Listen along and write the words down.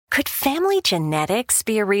Could family genetics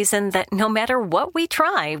be a reason that no matter what we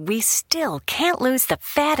try, we still can't lose the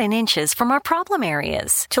fat and inches from our problem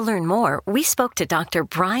areas? To learn more, we spoke to Dr.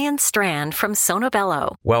 Brian Strand from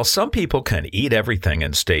Sonobello. While some people can eat everything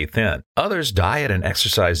and stay thin, others diet and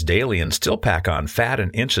exercise daily and still pack on fat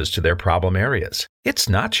and inches to their problem areas. It's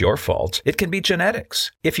not your fault. It can be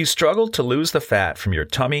genetics. If you struggle to lose the fat from your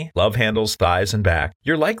tummy, love handles, thighs, and back,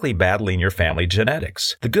 you're likely battling your family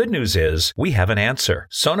genetics. The good news is we have an answer.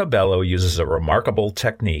 Sonobello uses a remarkable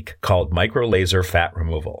technique called microlaser fat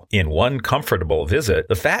removal. In one comfortable visit,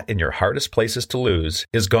 the fat in your hardest places to lose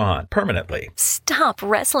is gone permanently. Stop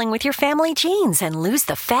wrestling with your family genes and lose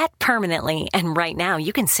the fat permanently. And right now,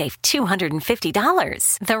 you can save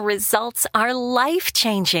 $250. The results are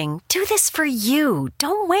life-changing. Do this for you.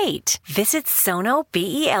 Don't wait. Visit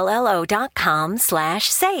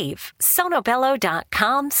sonobello.com/save.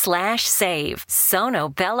 sonobello.com/save.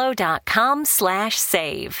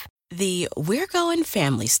 sonobello.com/save. The We're Going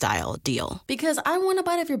Family Style deal. Because I want a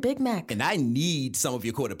bite of your Big Mac. And I need some of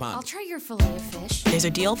your quarter pound. I'll try your filet of fish. There's a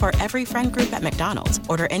deal for every friend group at McDonald's.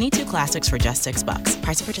 Order any 2 classics for just $6.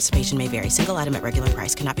 Price of participation may vary. Single item at regular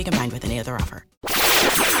price cannot be combined with any other offer.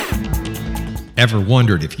 Ever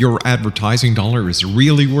wondered if your advertising dollar is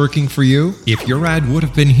really working for you? If your ad would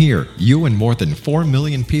have been here, you and more than 4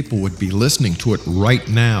 million people would be listening to it right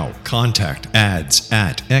now. Contact ads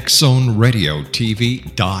at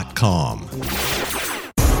xzoneradiotv.com.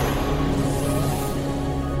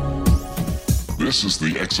 This is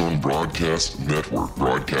the X-Zone Broadcast Network,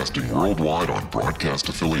 broadcasting worldwide on broadcast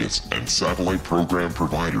affiliates and satellite program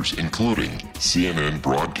providers, including CNN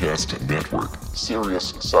Broadcast Network,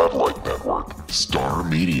 Sirius Satellite Network, Star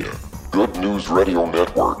Media, Good News Radio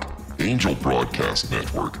Network, Angel Broadcast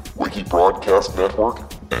Network, Wiki Broadcast Network,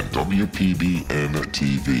 and WPBN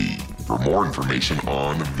TV. For more information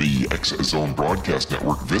on the X-Zone Broadcast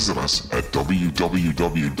Network, visit us at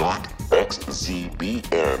www.xzbn.net.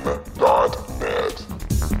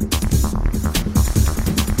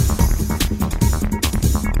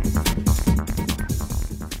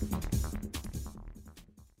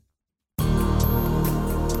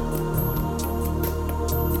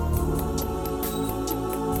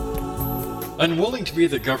 Unwilling to be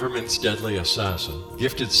the government's deadly assassin,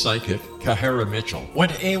 gifted psychic Kahara Mitchell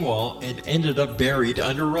went AWOL and ended up buried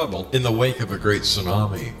under rubble in the wake of a great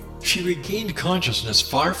tsunami. She regained consciousness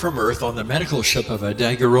far from Earth on the medical ship of a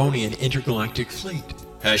Daguerrean intergalactic fleet.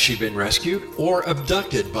 Has she been rescued or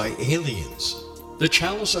abducted by aliens? The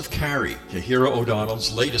Chalice of Carrie, Kahira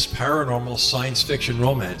O'Donnell's latest paranormal science fiction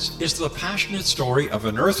romance, is the passionate story of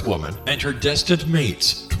an Earth woman and her destined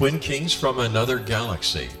mates, twin kings from another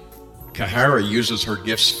galaxy. Kahara uses her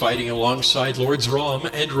gifts fighting alongside Lords Rom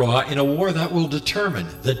and Ra in a war that will determine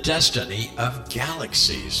the destiny of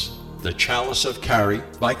galaxies. The Chalice of Carrie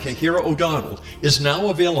by Kahira O'Donnell is now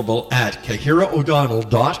available at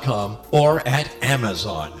KahiraO'Donnell.com or at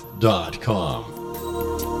Amazon.com.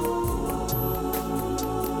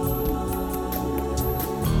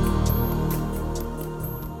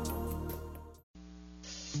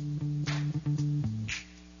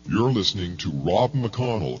 You're listening to Rob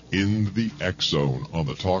McConnell in the X-Zone on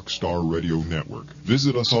the Talkstar Radio Network.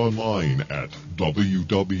 Visit us online at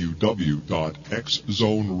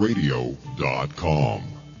www.xzoneradio.com.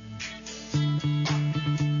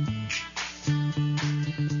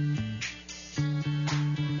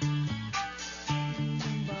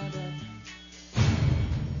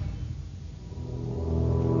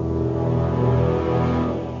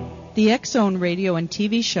 The X-Zone radio and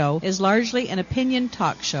TV show is largely an opinion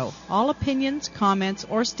talk show. All opinions, comments,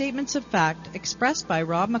 or statements of fact expressed by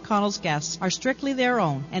Rob McConnell's guests are strictly their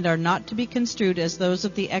own and are not to be construed as those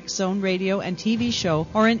of the X-Zone radio and TV show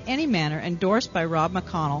or in any manner endorsed by Rob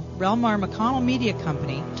McConnell, Relmar McConnell Media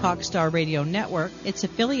Company, Talkstar Radio Network, its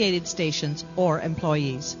affiliated stations, or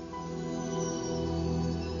employees.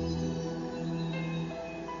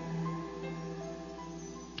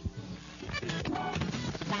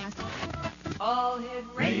 All Hit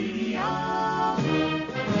Radio.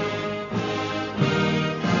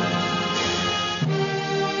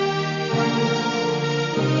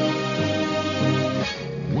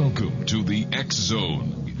 Welcome to the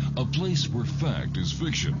X-Zone, a place where fact is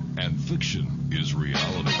fiction and fiction is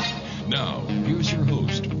reality. Now, here's your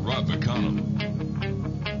host, Rob McConnell.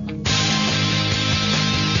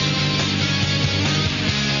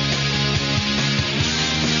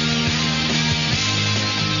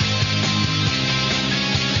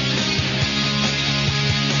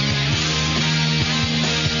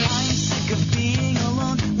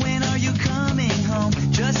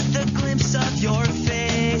 Your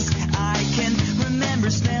face, I can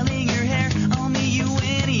remember smelling your hair, only you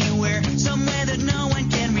anyway.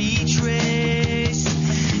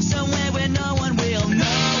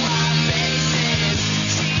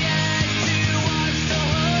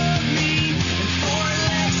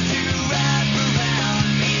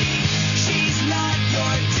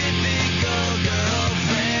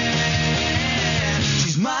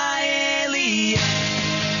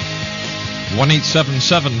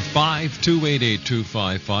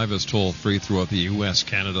 1-877-528-8255 is toll-free throughout the U.S.,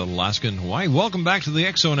 Canada, Alaska, and Hawaii. Welcome back to the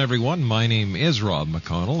X Zone, everyone. My name is Rob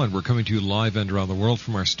McConnell, and we're coming to you live and around the world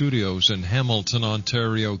from our studios in Hamilton,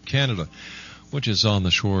 Ontario, Canada, which is on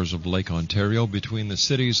the shores of Lake Ontario between the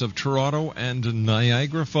cities of Toronto and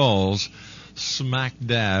Niagara Falls, smack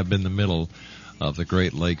dab in the middle of the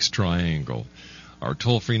Great Lakes Triangle. Our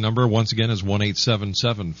toll-free number, once again, is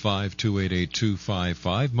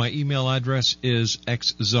 1-877-528-8255. My email address is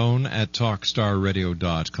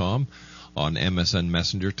xzone@talkstarradio.com. On MSN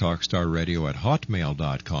Messenger,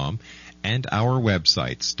 talkstarradio@hotmail.com. And our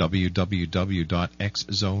websites,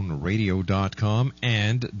 www.xzoneradio.com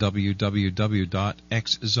and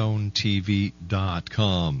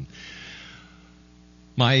www.xzonetv.com.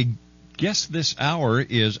 My guest this hour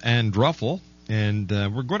is Ann Druffel. And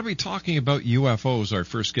we're going to be talking about UFOs. Our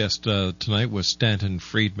first guest tonight was Stanton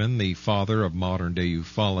Friedman, the father of modern-day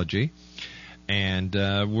ufology. And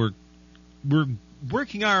we're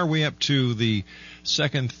working our way up to the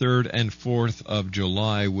 2nd, 3rd, and 4th of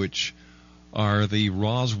July, which are the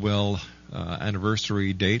Roswell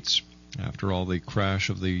anniversary dates. After all, the crash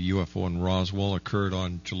of the UFO in Roswell occurred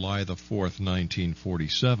on July the 4th,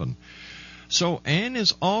 1947. So Ann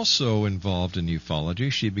is also involved in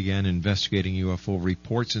ufology. She began investigating UFO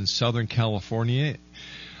reports in Southern California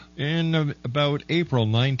in about April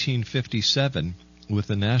 1957 with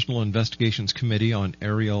the National Investigations Committee on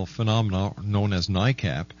Aerial Phenomena, known as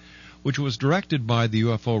NICAP, which was directed by the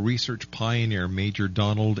UFO research pioneer Major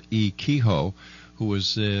Donald E. Kehoe, who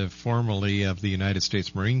was formerly of the United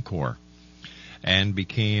States Marine Corps, and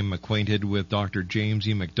became acquainted with Dr. James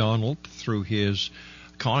E. McDonald through his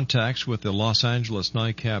contacts with the Los Angeles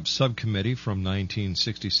NICAP subcommittee from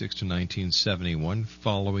 1966 to 1971,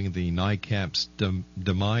 following the NICAP's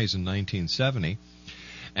demise in 1970,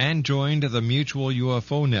 and joined the Mutual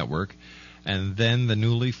UFO Network and then the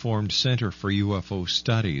newly formed Center for UFO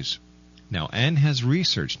Studies. Now, Ann has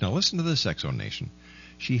researched, now listen to this, X-Zone Nation,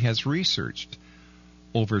 she has researched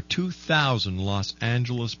over 2,000 Los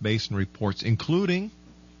Angeles Basin reports, including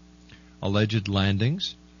alleged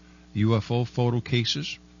landings, UFO photo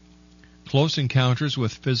cases, close encounters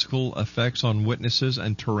with physical effects on witnesses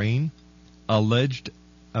and terrain, alleged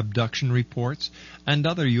abduction reports, and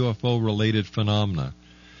other UFO-related phenomena.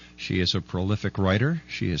 She is a prolific writer.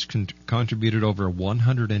 She has contributed over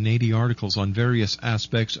 180 articles on various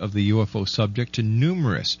aspects of the UFO subject to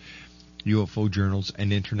numerous UFO journals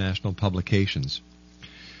and international publications.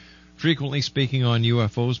 Frequently speaking on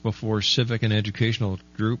UFOs before civic and educational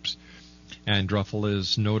groups, Ann Druffel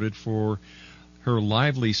is noted for her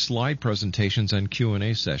lively slide presentations and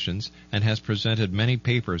Q&A sessions, and has presented many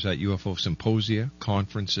papers at UFO symposia,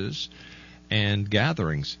 conferences, and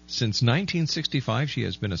gatherings. Since 1965, she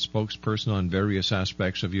has been a spokesperson on various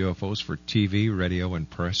aspects of UFOs for TV, radio, and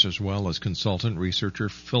press, as well as consultant, researcher,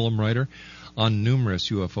 film writer on numerous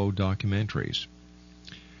UFO documentaries.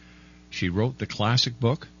 She wrote the classic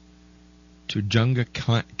book, Tujunga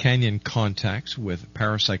Canyon Contacts, with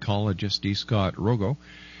parapsychologist D. Scott Rogo,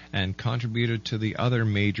 and contributed to the other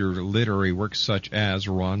major literary works such as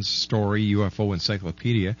Ron's Story, UFO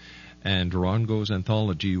Encyclopedia, and Rongo's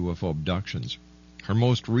anthology, UFO Abductions. Her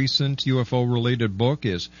most recent UFO-related book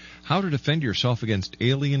is How to Defend Yourself Against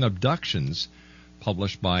Alien Abductions,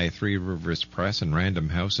 published by Three Rivers Press and Random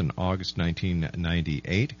House in August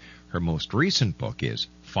 1998. Her most recent book is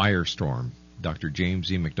Firestorm, Dr.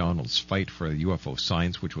 James E. McDonald's Fight for UFO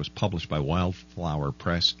Science, which was published by Wildflower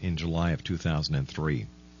Press in July of 2003.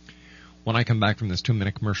 When I come back from this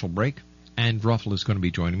 2-minute commercial break, Ann Druffel is going to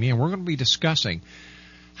be joining me, and we're going to be discussing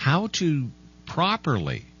how to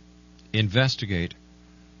properly investigate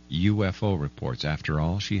UFO reports. After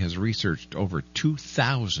all, she has researched over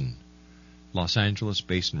 2,000 Los Angeles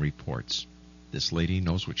Basin reports. This lady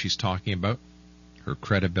knows what she's talking about. Her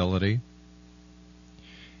credibility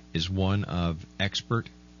is one of expert,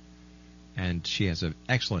 and she has an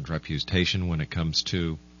excellent reputation when it comes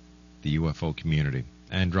to the UFO community.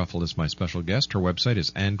 Ann Druffel is my special guest. Her website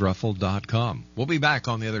is anndruffel.com. We'll be back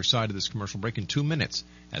on the other side of this commercial break in 2 minutes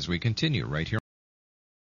as we continue right here.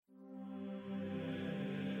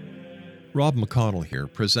 Rob McConnell here,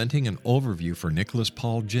 presenting an overview for Nicholas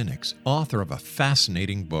Paul Jennings, author of a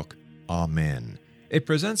fascinating book, Amen. It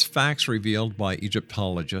presents facts revealed by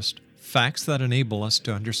Egyptologists, facts that enable us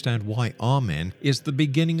to understand why Amen is the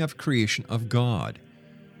beginning of creation of God.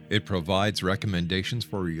 It provides recommendations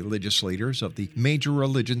for religious leaders of the major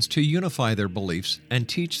religions to unify their beliefs and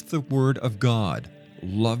teach the Word of God.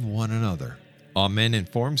 Love one another. Amen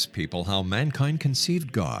informs people how mankind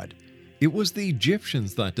conceived God. It was the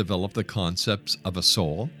Egyptians that developed the concepts of a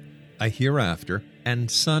soul, a hereafter,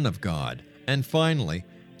 and Son of God, And finally,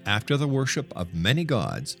 after the worship of many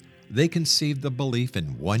gods, they conceived the belief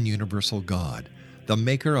in one universal God, the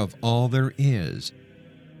maker of all there is.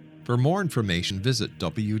 For more information, visit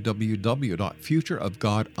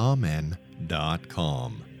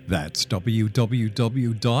www.futureofgodamen.com. That's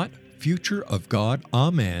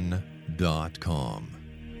www.futureofgodamen.com.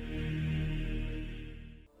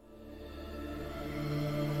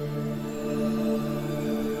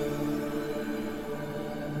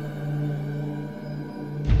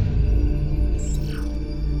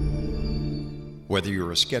 Whether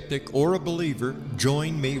you're a skeptic or a believer,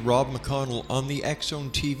 join me, Rob McConnell, on the X-Zone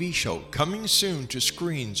TV show, coming soon to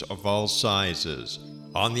screens of all sizes.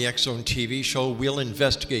 On the X-Zone TV show, we'll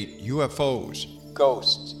investigate UFOs,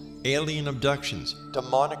 ghosts, alien abductions,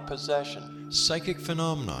 demonic possession, psychic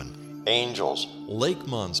phenomenon, angels, lake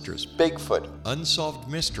monsters, Bigfoot, unsolved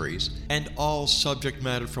mysteries, and all subject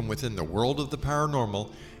matter from within the world of the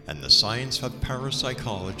paranormal and the science of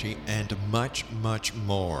parapsychology, and much, much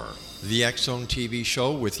more. The X-Zone TV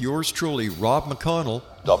show with yours truly, Rob McConnell,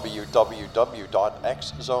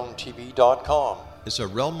 www.xzonetv.com, is a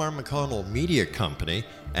Relmar McConnell media company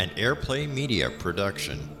and Airplay Media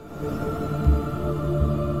production.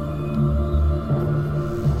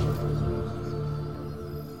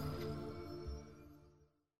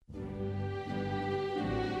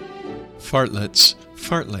 Fartlets,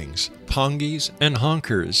 fartlings, pongies, and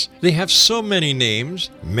honkers. They have so many names,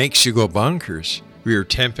 makes you go bonkers. Rear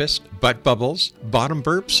tempest, butt bubbles, bottom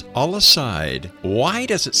burps, all aside. Why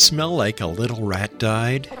does it smell like a little rat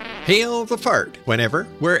died? Hail the fart, whenever,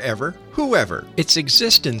 wherever, whoever. Its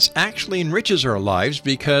existence actually enriches our lives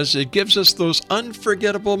because it gives us those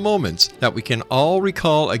unforgettable moments that we can all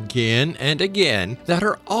recall again and again that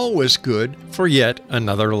are always good for yet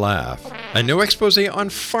another laugh. A new expose on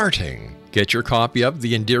farting. Get your copy of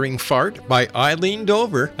The Endearing Fart by Aileen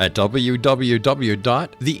Dover at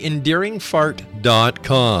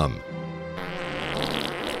www.theendearingfart.com.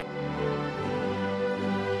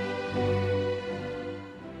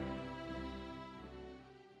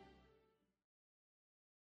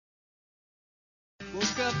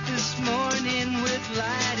 Woke up this morning with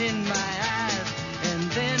light in my eyes, and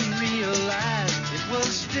then realized it was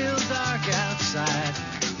still dark outside.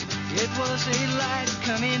 It was a light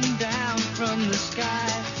coming down from the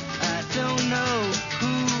sky. I don't know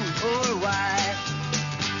who or why.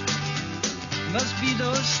 Must be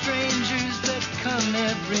those strangers that come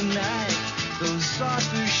every night. Those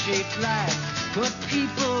saucer-shaped lights put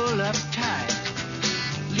people uptight.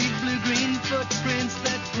 Leave blue-green footprints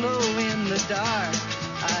that glow in the dark.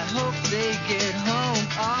 I hope they get home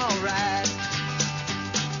all right.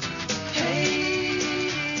 Hey,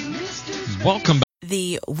 Mr. Welcome back.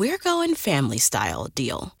 The We're Going Family Style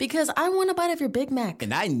deal. Because I want a bite of your Big Mac.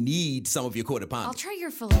 And I need some of your quarter pounder. I'll try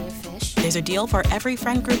your filet of fish. There's a deal for every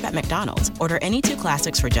friend group at McDonald's. Order any 2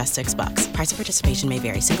 classics for just $6. Price of participation may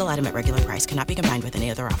vary. Single item at regular price cannot be combined with any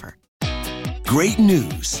other offer. Great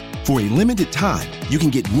news. For a limited time, you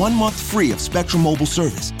can get 1 month free of Spectrum Mobile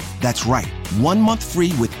service. That's right, 1 month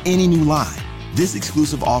free with any new line. This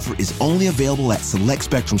exclusive offer is only available at select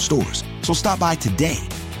Spectrum stores, so stop by today.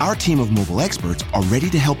 Our team of mobile experts are ready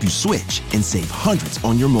to help you switch and save hundreds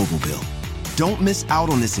on your mobile bill. Don't miss out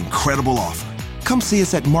on this incredible offer. Come see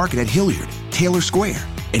us at Market at Hilliard, Taylor Square,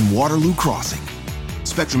 and Waterloo Crossing.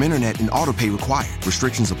 Spectrum Internet and autopay required.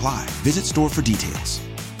 Restrictions apply. Visit store for details.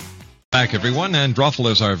 Back, everyone. Ann Druffel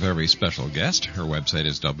is our very special guest. Her website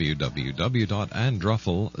is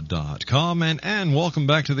www.anndruffel.com. And Ann, welcome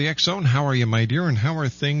back to the X-Zone. How are you, my dear, and how are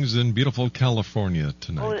things in beautiful California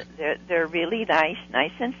tonight? Oh, they're really nice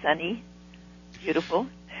and sunny, beautiful.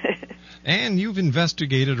 Ann, you've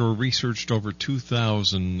investigated or researched over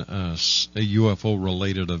 2,000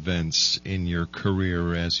 UFO-related events in your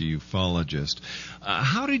career as a ufologist.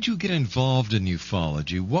 How did you get involved in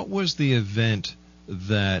ufology? What was the event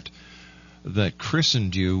that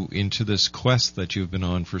christened you into this quest that you've been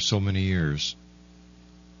on for so many years?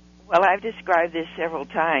 Well, I've described this several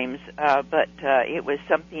times, but it was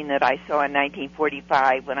something that I saw in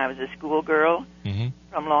 1945 when I was a schoolgirl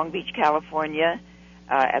from Long Beach, California.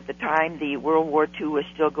 At the time, the World War II was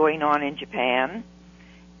still going on in Japan,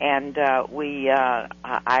 and I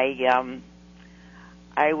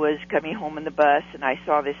was coming home in the bus, and I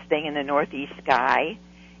saw this thing in the northeast sky.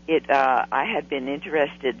 I had been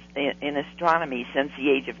interested in astronomy since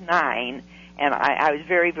the age of 9, and I was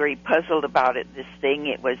very, very puzzled about it. This thing,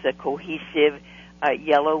 it was a cohesive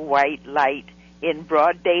yellow-white light in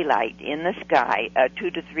broad daylight in the sky,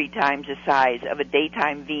 2 to 3 times the size of a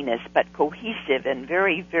daytime Venus, but cohesive and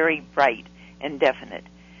very, very bright and definite.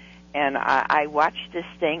 I watched this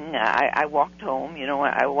thing. I walked home.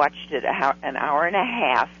 I watched it an hour and a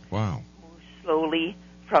half. Wow. Move slowly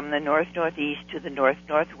from the north-northeast to the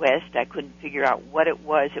north-northwest. I couldn't figure out what it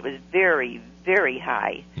was. It was very, very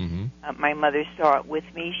high. Mm-hmm. My mother saw it with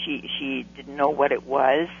me. She didn't know what it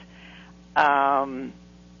was. I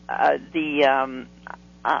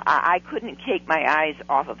couldn't take my eyes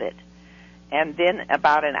off of it. And then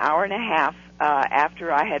about an hour and a half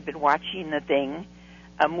after I had been watching the thing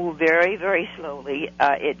move very, very slowly,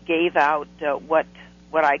 it gave out what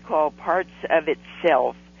I call parts of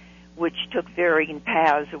itself, which took varying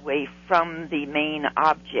paths away from the main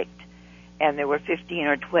object. And there were 15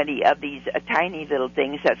 or 20 of these tiny little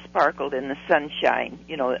things that sparkled in the sunshine,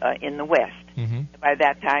 in the west. Mm-hmm. By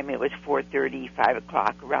that time, it was 4:30, 5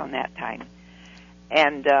 o'clock, around that time.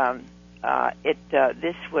 And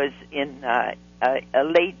this was in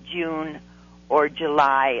late June or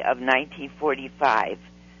July of 1945,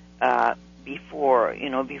 before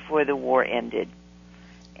the war ended.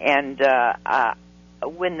 And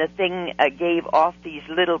when the thing gave off these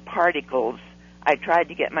little particles, I tried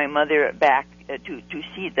to get my mother back to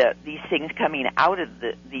see these things coming out of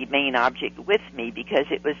the main object with me, because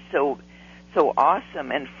it was so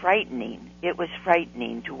awesome and frightening. It was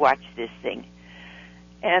frightening to watch this thing.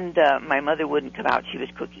 And my mother wouldn't come out. She was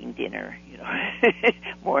cooking dinner,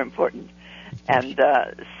 more important. And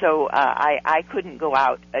so I couldn't go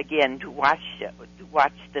out again to watch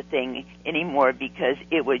the thing anymore, because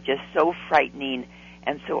it was just so frightening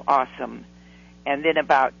and so awesome. And then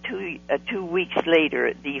about 2 weeks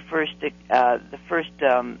later, the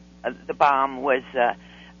bomb was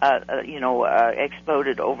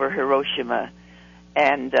exploded over Hiroshima,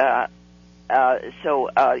 and so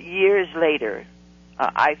years later,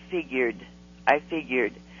 I figured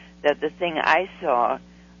that the thing I saw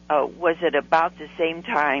was at about the same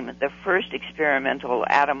time the first experimental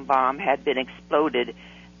atom bomb had been exploded,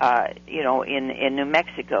 in New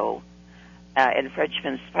Mexico, in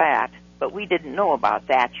Frenchman's Flat. But we didn't know about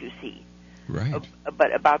that, you see. Right.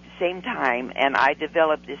 But about the same time, and I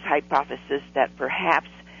developed this hypothesis that perhaps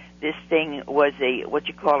this thing was what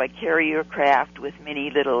you call a carrier craft with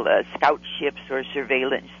many little scout ships or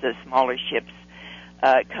surveillance, the smaller ships,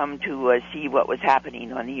 come to see what was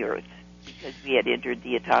happening on the Earth, because we had entered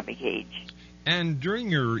the atomic age. And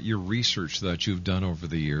during your research that you've done over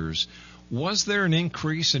the years, was there an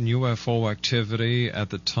increase in UFO activity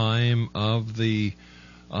at the time of the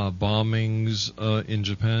bombings in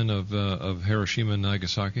Japan of Hiroshima and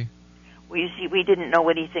Nagasaki? Well, you see, we didn't know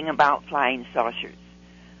anything about flying saucers.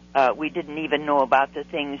 We didn't even know about the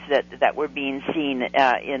things that were being seen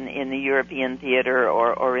in the European theater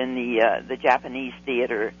or in the Japanese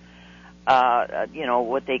theater.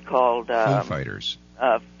 What they called Foo Fighters.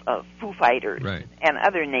 Foo Fighters, right, and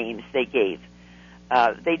other names they gave.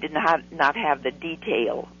 They did not have the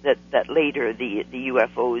detail that later the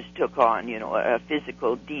UFOs took on,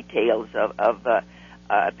 physical details of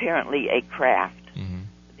apparently a craft. Mm-hmm.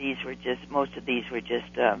 Most of these were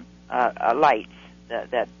just lights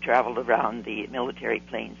that traveled around the military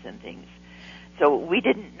planes and things. So we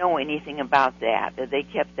didn't know anything about that. They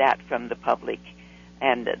kept that from the public,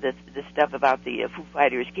 and the stuff about the Foo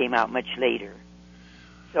Fighters came out much later.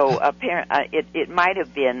 So it might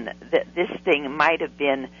have been that this thing might have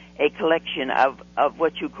been a collection of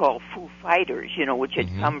what you call Foo Fighters, which had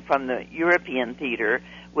come from the European theater,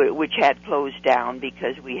 which had closed down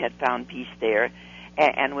because we had found peace there,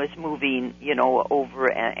 and was moving, over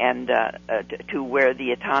and to where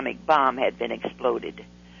the atomic bomb had been exploded,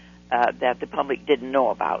 that the public didn't know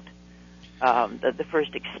about. The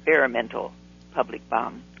first experimental atomic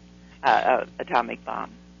bomb.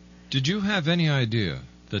 Did you have any idea,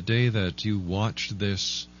 the day that you watched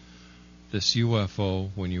this UFO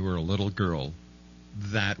when you were a little girl,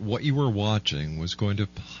 that what you were watching was going to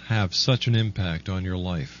have such an impact on your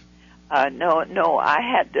life? No, I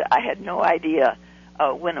had no idea.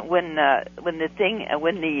 When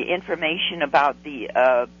the information about the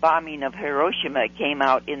bombing of Hiroshima came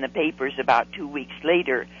out in the papers about 2 weeks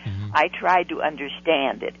later, I tried to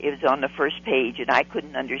understand it. It was on the first page, and I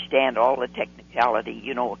couldn't understand all the technicality,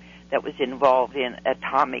 that was involved in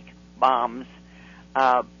atomic bombs.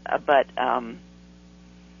 But I'm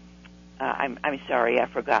sorry, I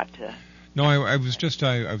forgot to. No, I was just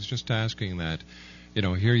asking that.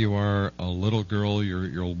 Here you are, a little girl.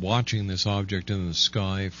 You're watching this object in the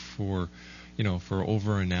sky for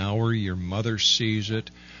over an hour. Your mother sees it.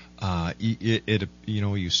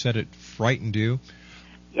 You said it frightened you.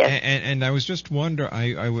 Yes. And I was just wondering.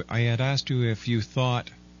 I had asked you if you thought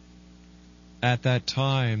at that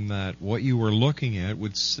time that what you were looking at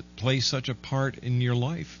would play such a part in your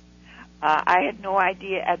life. I had no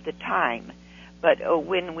idea at the time, but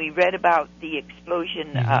when we read about the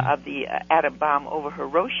explosion of the atom bomb over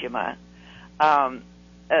Hiroshima,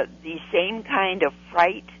 the same kind of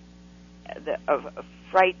fright,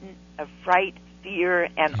 fright, fear,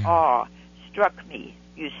 and awe struck me,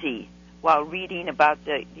 you see, while reading about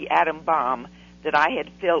the atom bomb that I had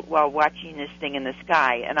felt while watching this thing in the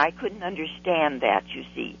sky, and I couldn't understand that, you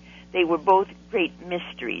see. They were both great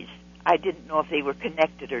mysteries. I didn't know if they were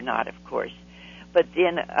connected or not, of course. But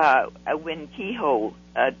then when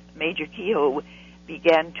Major Kehoe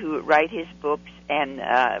began to write his books and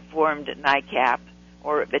formed NICAP,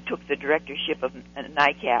 or took the directorship of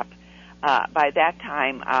NICAP, by that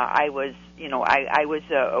time I was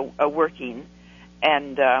working,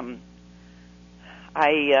 and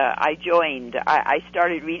I joined. I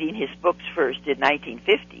started reading his books first in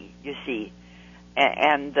 1950, you see,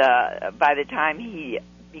 and by the time he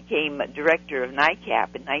became director of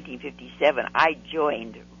NICAP in 1957, I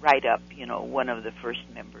joined right up, one of the first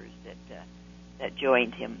members that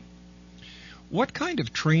joined him. What kind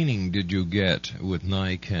of training did you get with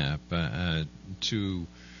NICAP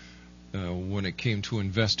when it came to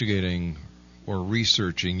investigating or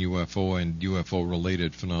researching UFO and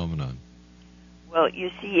UFO-related phenomenon? Well, you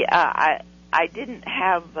see, I didn't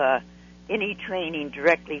have any training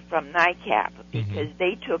directly from NICAP because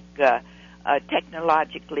they took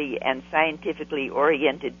technologically and scientifically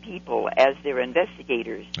oriented people as their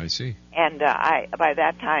investigators. I see. And by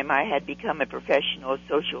that time, I had become a professional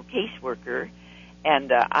social caseworker,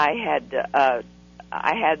 and I had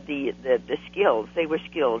the skills. They were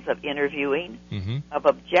skills of interviewing, of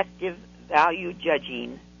objective value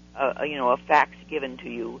judging, of facts given to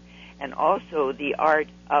you, and also the art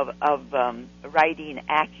of writing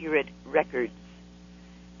accurate records.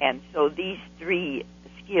 And so these three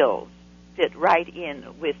skills fit right in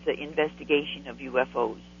with the investigation of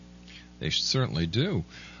UFOs. They certainly do.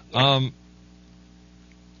 Do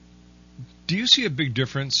you see a big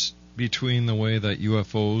difference between the way that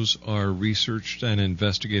UFOs are researched and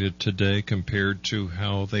investigated today compared to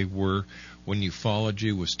how they were when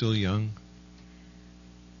ufology was still young?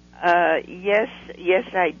 Yes,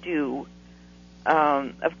 I do.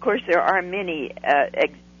 Of course, there are many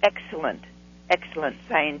excellent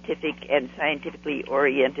scientific and scientifically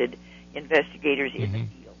oriented investigators in the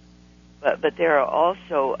field. But there are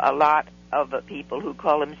also a lot of people who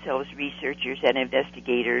call themselves researchers and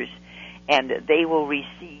investigators, and they will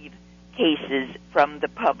receive cases from the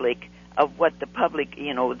public of what the public,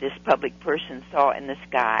 this public person saw in the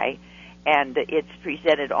sky, and it's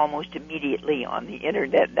presented almost immediately on the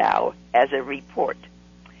Internet now as a report.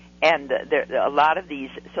 And a lot of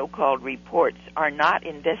these so-called reports are not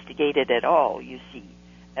investigated at all, you see,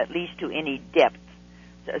 at least to any depth,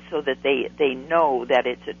 so that they know that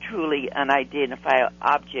it's a truly unidentified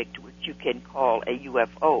object which you can call a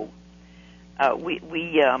UFO.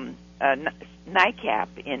 NICAP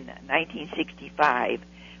in 1965,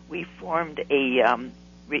 we formed a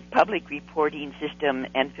public reporting system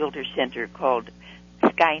and filter center called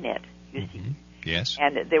Skynet, you see. Yes.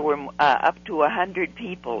 And there were up to 100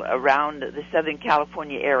 people around the Southern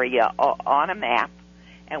California area on a map,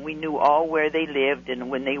 and we knew all where they lived and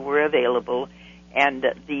when they were available. And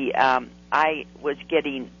I was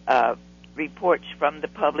getting reports from the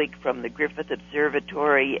public, from the Griffith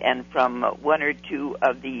Observatory, and from one or two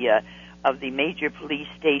of the major police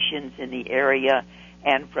stations in the area,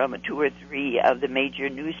 and from 2 or 3 of the major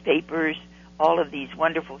newspapers. All of these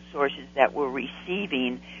wonderful sources that were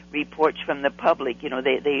receiving reports from the public.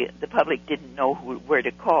 The public didn't know where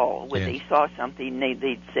to call when they saw something.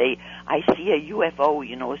 They'd say, "I see a UFO,"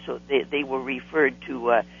 So they were referred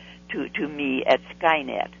to me at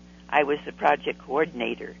Skynet. I was the project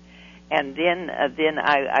coordinator, and then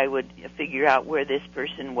I would figure out where this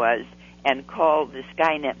person was and call the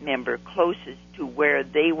Skynet member closest to where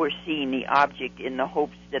they were seeing the object, in the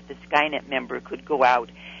hopes that the Skynet member could go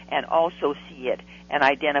out and also see it and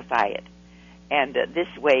identify it. And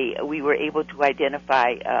this way, we were able to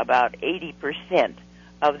identify about 80%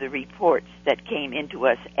 of the reports that came into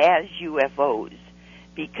us as UFOs,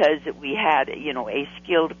 because we had, a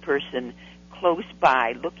skilled person close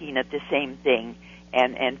by looking at the same thing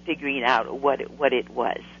and figuring out what it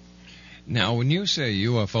was. Now, when you say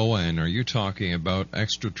UFO, Ann, are you talking about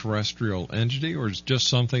extraterrestrial entity, or is it just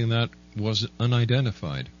something that was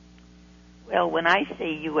unidentified? Well, when I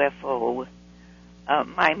say UFO,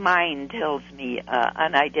 my mind tells me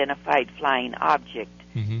unidentified flying object.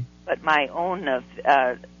 But my own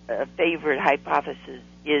favorite hypothesis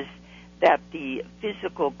is that the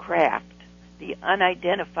physical craft, the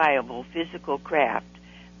unidentifiable physical craft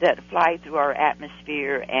that fly through our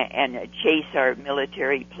atmosphere and chase our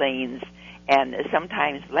military planes and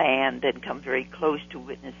sometimes land and come very close to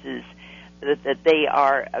witnesses, that they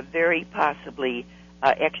are very possibly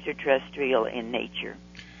extraterrestrial in nature.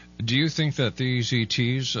 Do you think that these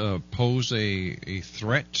ETs pose a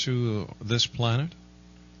threat to this planet?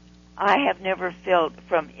 I have never felt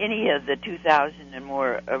from any of the 2,000 and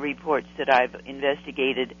more reports that I've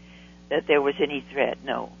investigated that there was any threat,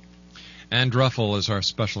 no. Ann Druffel is our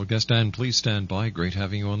special guest. Ann, please stand by. Great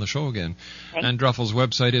having you on the show again. Ann Druffel's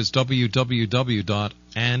website is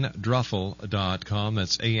www.anndruffel.com.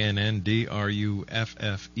 That's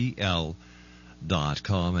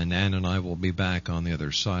ANNDRUFFEL.com. And Ann and I will be back on the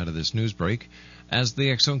other side of this news break as the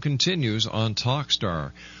X Zone continues on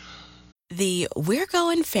Talkstar. The We're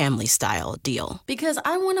Going Family Style deal. Because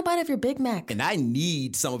I want a bite of your Big Mac. And I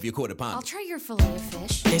need some of your quarter pounder. I'll try your filet of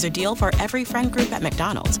fish. There's a deal for every friend group at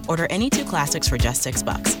McDonald's. Order any 2 classics for just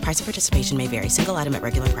 $6. Price of participation may vary. Single item at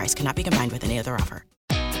regular price cannot be combined with any other offer.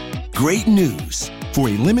 Great news! For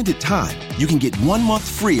a limited time, you can get 1 month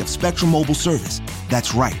free of Spectrum Mobile service.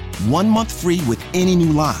 That's right, 1 month free with any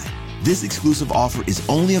new line. This exclusive offer is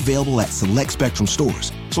only available at select Spectrum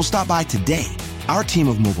stores, so stop by today. Our team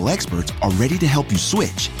of mobile experts are ready to help you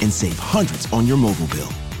switch and save hundreds on your mobile bill.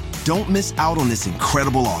 Don't miss out on this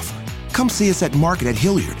incredible offer. Come see us at Market at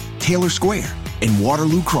Hilliard, Taylor Square, and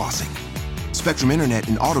Waterloo Crossing. Spectrum Internet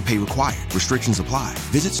and autopay required. Restrictions apply.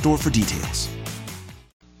 Visit store for details.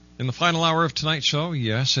 In the final hour of tonight's show,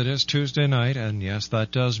 yes, it is Tuesday night, and yes,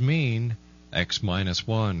 that does mean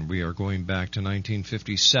X-1. We are going back to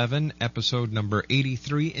 1957, episode number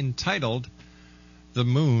 83, entitled The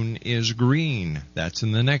Moon is Green. That's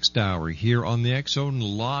in the next hour here on the X Zone,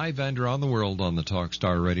 live and around the world on the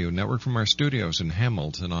Talkstar Radio Network from our studios in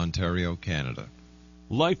Hamilton, Ontario, Canada.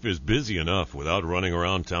 Life is busy enough without running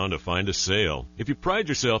around town to find a sale. If you pride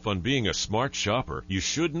yourself on being a smart shopper, you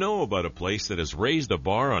should know about a place that has raised the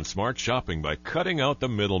bar on smart shopping by cutting out the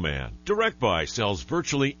middleman. Direct Buy sells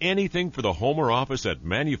virtually anything for the home or office at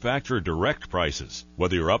manufacturer direct prices.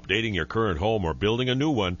 Whether you're updating your current home or building a new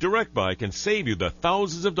one, Direct Buy can save you the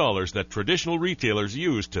thousands of dollars that traditional retailers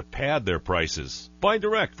use to pad their prices. Buy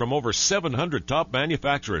direct from over 700 top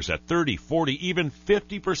manufacturers at 30, 40, even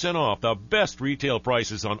 50% off the best retail prices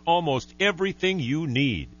on almost everything you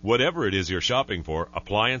need. Whatever it is you're shopping for,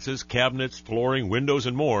 appliances, cabinets, flooring, windows,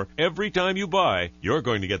 and more, every time you buy, you're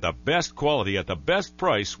going to get the best quality at the best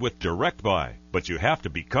price with Direct Buy. But you have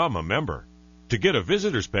to become a member. To get a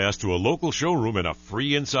visitor's pass to a local showroom and a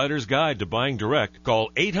free insider's guide to buying direct, call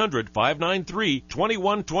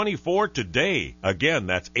 800-593-2124 today. Again,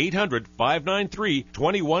 that's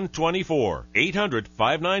 800-593-2124.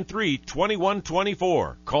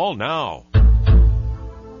 800-593-2124. Call now.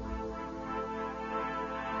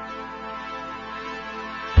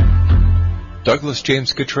 Douglas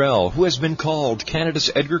James Cottrell, who has been called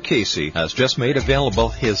Canada's Edgar Casey, has just made available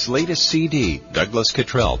his latest CD, Douglas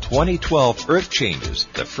Cottrell 2012 Earth Changes,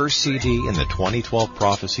 the first CD in the 2012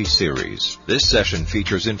 Prophecy series. This session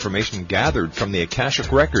features information gathered from the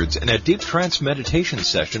Akashic Records in a deep trance meditation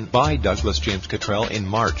session by Douglas James Cottrell in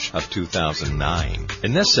March of 2009.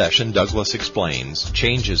 In this session, Douglas explains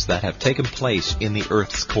changes that have taken place in the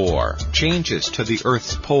Earth's core, changes to the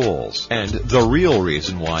Earth's poles, and the real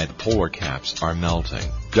reason why the polar caps are melting.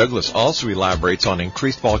 Douglas also elaborates on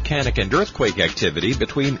increased volcanic and earthquake activity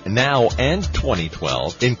between now and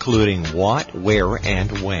 2012, including what, where,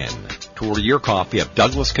 and when. To order your copy of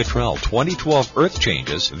Douglas Cottrell 2012 Earth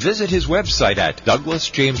Changes, visit his website at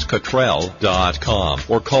douglasjamescottrell.com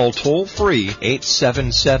or call toll-free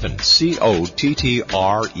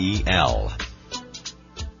 877-COTTREL.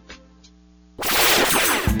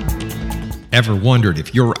 Ever wondered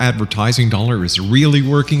if your advertising dollar is really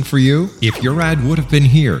working for you? If your ad would have been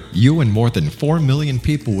here, you and more than 4 million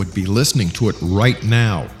people would be listening to it right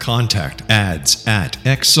now. Contact ads at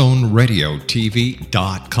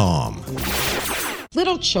xzoneradiotv.com.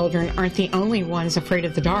 Little children aren't the only ones afraid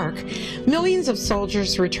of the dark. Millions of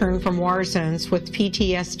soldiers return from war zones with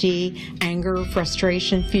PTSD, anger,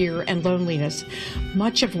 frustration, fear, and loneliness,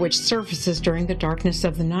 much of which surfaces during the darkness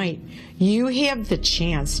of the night. You have the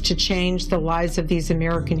chance to change the lives of these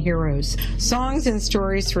American heroes. Songs and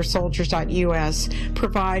Stories for Soldiers.us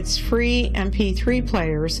provides free MP3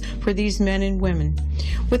 players for these men and women.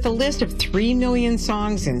 With a list of 3 million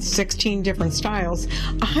songs in 16 different styles,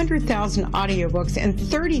 100,000 audiobooks, and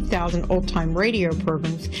 30,000 old-time radio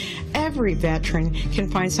programs, every veteran can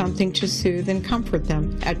find something to soothe and comfort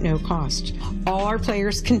them at no cost. All our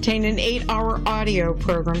players contain an 8-hour audio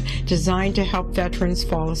program designed to help veterans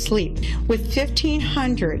fall asleep. With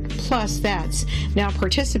 1,500 plus vets now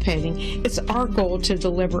participating, it's our goal to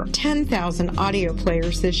deliver 10,000 audio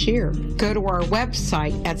players this year. Go to our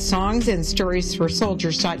website at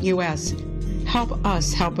songsandstoriesforsoldiers.us. Help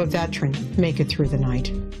us help a veteran make it through the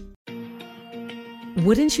night.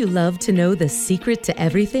 Wouldn't you love to know the secret to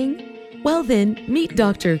everything? Well then, meet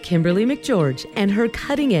Dr. Kimberly McGeorge and her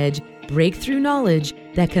cutting-edge breakthrough knowledge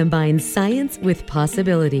that combines science with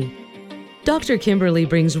possibility. Dr. Kimberly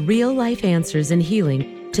brings real-life answers and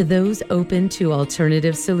healing to those open to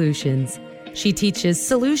alternative solutions. She teaches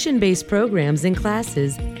solution-based programs and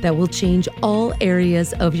classes that will change all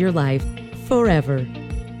areas of your life forever.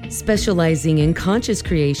 Specializing in conscious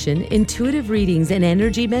creation, intuitive readings, and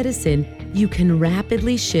energy medicine, you can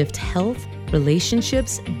rapidly shift health,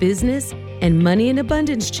 relationships, business, and money in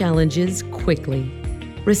abundance challenges quickly.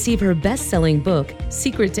 Receive her best-selling book,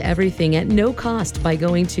 Secret to Everything, at no cost by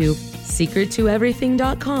going to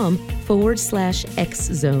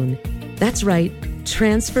secrettoeverything.com/XZone. That's right,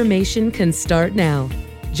 transformation can start now.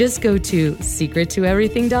 Just go to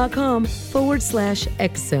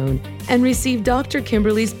secrettoeverything.com/XZone and receive Dr.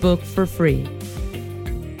 Kimberly's book for free.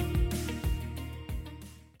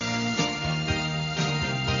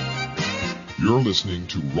 You're listening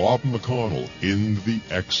to Rob McConnell in the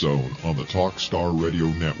X Zone on the Talkstar Radio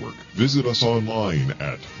Network. Visit us online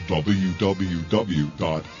at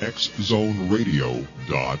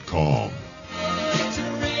www.xzoneradio.com.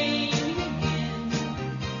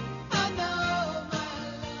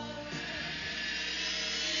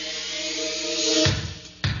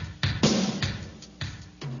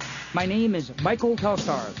 My name is Michael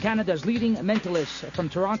Telstar, Canada's leading mentalist from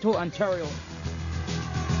Toronto, Ontario.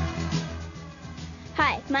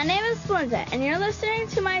 Hi, my name is Belinda, and you're listening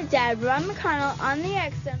to my dad, Rob McConnell, on the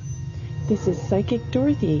X Zone. This is Psychic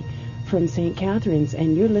Dorothy from St. Catharines,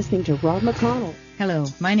 and you're listening to Rob McConnell. Hello,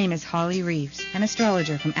 my name is Holly Reeves, an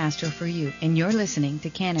astrologer from Astro For You, and you're listening to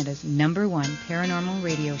Canada's #1 paranormal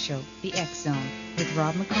radio show, The X Zone, with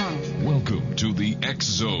Rob McConnell. Welcome to The X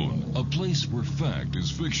Zone, a place where fact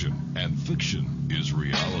is fiction and fiction is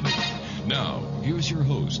reality. Now, here's your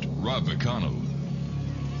host, Rob McConnell.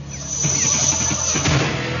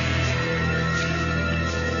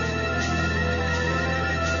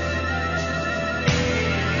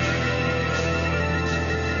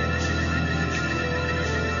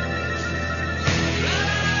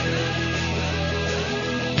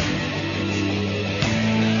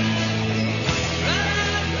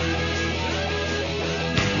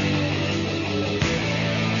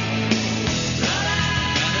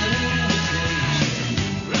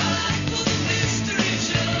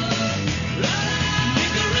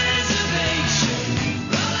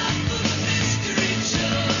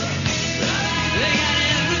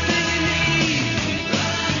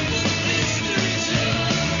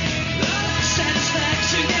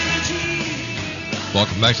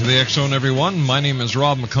 Welcome back to the X Zone, everyone. My name is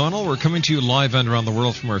Rob McConnell. We're coming to you live and around the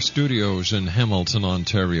world from our studios in Hamilton,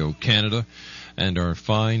 Ontario, Canada, and our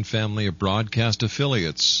fine family of broadcast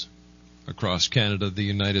affiliates across Canada, the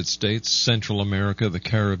United States, Central America, the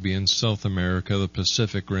Caribbean, South America, the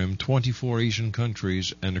Pacific Rim, 24 Asian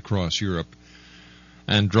countries, and across Europe.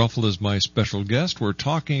 Ann Druffel is my special guest. We're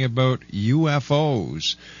talking about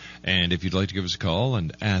UFOs. And if you'd like to give us a call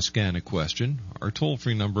and ask Ann a question, our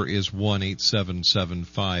toll-free number is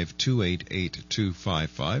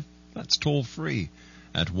 1-877-528-8255. That's toll-free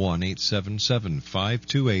at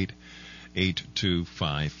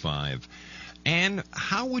 1-877-528-8255. Ann,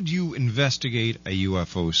 how would you investigate a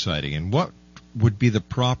UFO sighting, and what would be the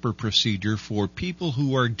proper procedure for people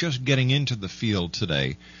who are just getting into the field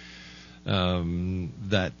today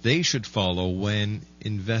that they should follow when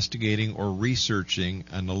investigating or researching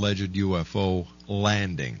an alleged UFO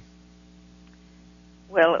landing?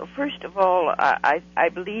 Well, first of all, I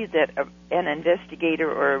believe that an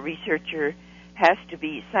investigator or a researcher has to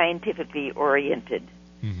be scientifically oriented.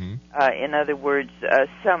 Mm-hmm. In other words,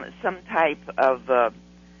 some type of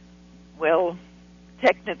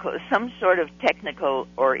technical, some sort of technical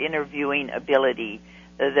or interviewing ability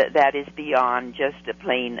that is beyond just a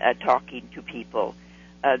plain talking to people.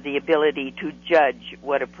 The ability to judge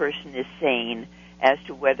what a person is saying as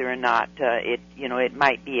to whether or not it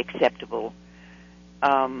might be acceptable.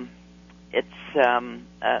 It's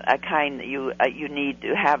a kind you need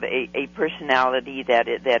to have a personality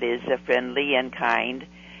that is friendly and kind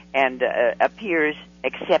and appears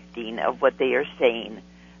accepting of what they are saying.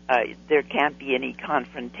 There can't be any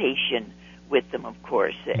confrontation with them, of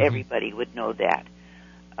course. Everybody would know that.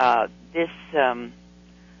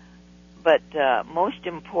 But most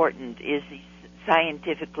important is the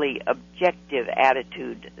scientifically objective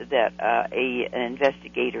attitude that an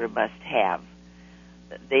investigator must have.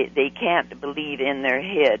 They can't believe in their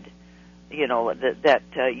head, that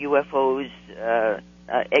UFOs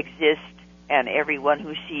exist, and everyone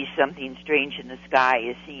who sees something strange in the sky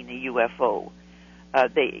is seeing a UFO.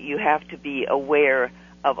 You have to be aware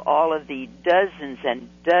of all of the dozens and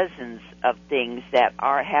dozens of things that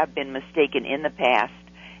have been mistaken in the past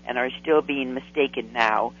and are still being mistaken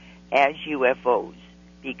now as UFOs,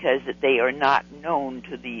 because they are not known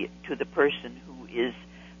to the person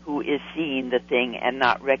who is seeing the thing and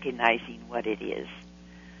not recognizing what it is.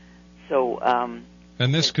 So.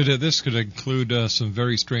 And this could include some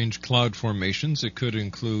very strange cloud formations. It could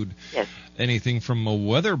include anything from a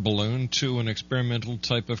weather balloon to an experimental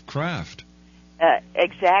type of craft.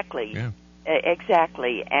 Exactly. Yeah.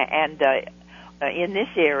 Exactly. And in this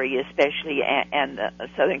area especially, and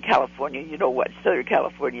Southern California, you know what Southern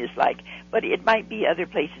California is like, but it might be other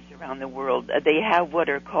places around the world. They have what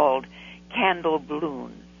are called candle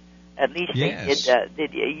balloons. At least they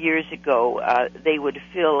did years ago. They would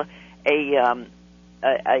fill a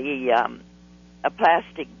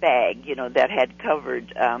plastic bag, that had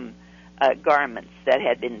covered garments that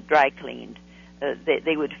had been dry cleaned.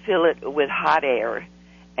 They would fill it with hot air,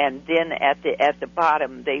 and then at the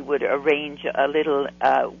bottom they would arrange a little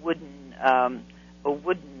wooden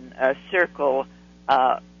circle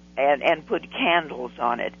and put candles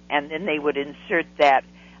on it, and then they would insert that,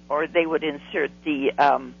 or they would insert the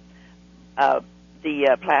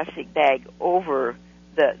plastic bag over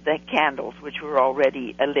the candles, which were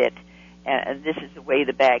already lit, and this is the way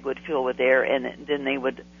the bag would fill with air, and then they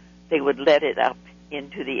would let it up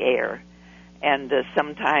into the air. And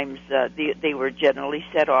sometimes they were generally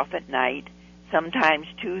set off at night, sometimes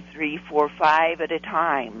 2, 3, 4, 5 at a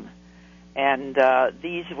time. And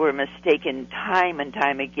these were mistaken time and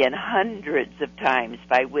time again, hundreds of times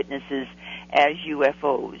by witnesses as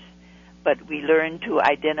UFOs. But we learned to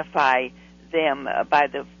identify them by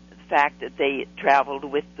the fact that they traveled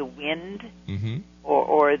with the wind,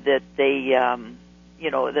 or that they,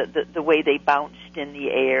 the way they bounced in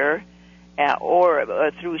the air, or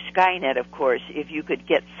through Skynet, of course. If you could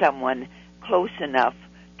get someone close enough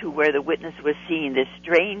to where the witness was seeing this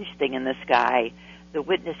strange thing in the sky, the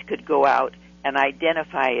witness could go out and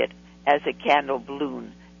identify it as a candle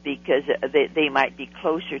balloon, because they might be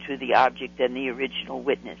closer to the object than the original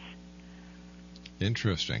witness.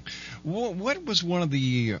 Interesting. What was one of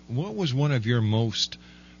your most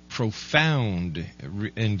profound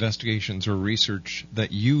investigations or research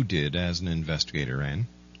that you did as an investigator, Ann?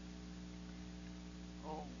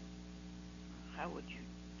 Oh, how would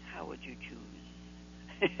you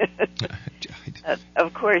choose?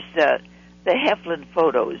 Of course, the Heflin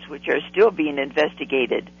photos, which are still being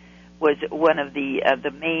investigated, was one of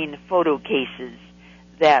the main photo cases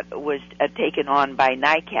that was taken on by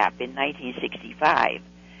NICAP in 1965,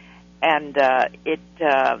 and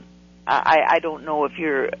I don't know if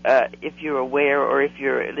you're aware, or if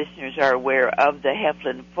your listeners are aware of the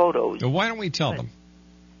Heflin photos. Well, why don't we tell them?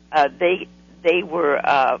 They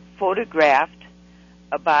were photographed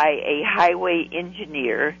by a highway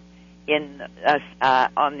engineer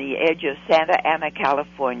on the edge of Santa Ana,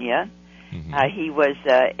 California. He was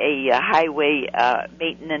a highway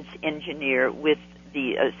maintenance engineer with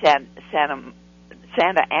the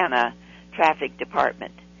Santa Ana Traffic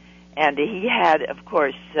Department, and he had, of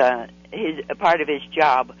course, part of his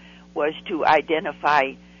job was to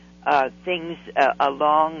identify things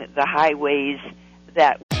along the highways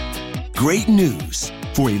that. Great news!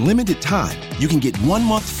 For a limited time, you can get 1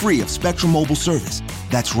 month free of Spectrum Mobile service.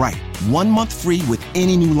 That's right, 1 month free with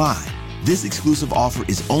any new line. This exclusive offer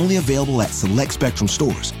is only available at select Spectrum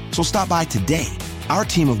stores, so stop by today. Our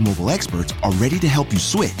team of mobile experts are ready to help you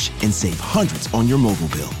switch and save hundreds on your mobile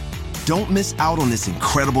bill. Don't miss out on this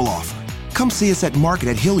incredible offer. Come see us at Market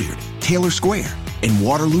at Hilliard, Taylor Square, and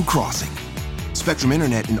Waterloo Crossing. Spectrum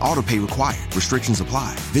Internet and autopay required. Restrictions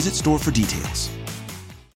apply. Visit store for details.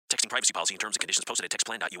 Texting privacy policy and terms and conditions posted at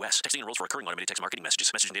textplan.us. Texting enrolls for recurring automated text marketing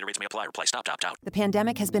messages. Message and data rates may apply. Reply stop, opt out. The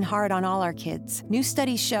pandemic has been hard on all our kids. New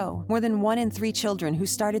studies show more than 1 in 3 children who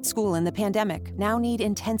started school in the pandemic now need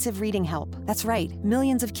intensive reading help. That's right.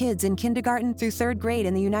 Millions of kids in kindergarten through 3rd grade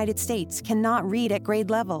in the United States cannot read at grade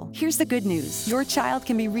level. Here's the good news. Your child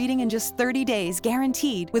can be reading in just 30 days,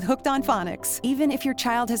 guaranteed, with Hooked on Phonics. Even if your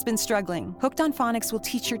child has been struggling, Hooked on Phonics will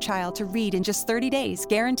teach your child to read in just 30 days,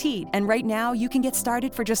 guaranteed. And right now, you can get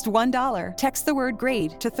started for just $1 $1. Text the word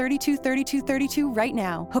GRADE to 323232 right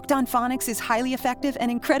now. Hooked on Phonics is highly effective and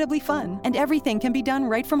incredibly fun, and everything can be done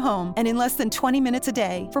right from home and in less than 20 minutes a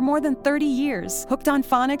day. For more than 30 years, Hooked on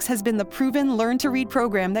Phonics has been the proven learn-to-read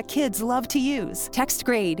program that kids love to use. Text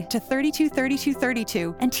GRADE to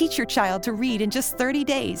 323232 and teach your child to read in just 30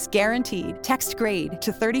 days, guaranteed. Text GRADE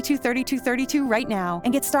to 323232 right now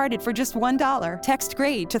and get started for just $1. Text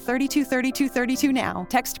GRADE to 323232 now.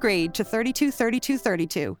 Text GRADE to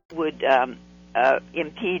 323232. Would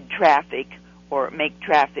impede traffic or make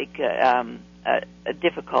traffic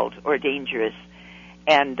difficult or dangerous.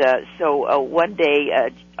 And so one day,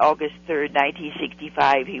 August 3rd,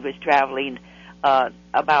 1965, he was traveling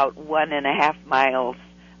about 1.5 miles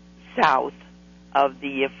south of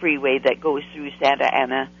the freeway that goes through Santa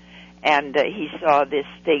Ana, and he saw this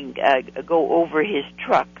thing go over his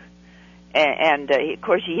truck. And of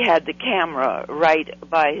course, he had the camera right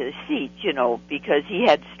by his seat, you know, because he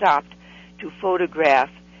had stopped to photograph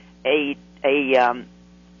it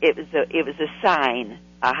was a sign,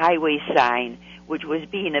 a highway sign, which was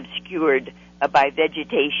being obscured by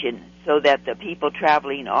vegetation, so that the people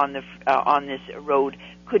traveling on this road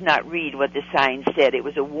could not read what the sign said. It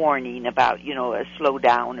was a warning about, you know, a slow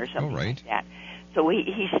down or something like that. So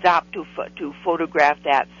he stopped to photograph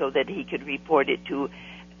that so that he could report it to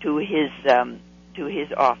his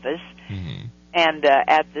office. Mm-hmm. And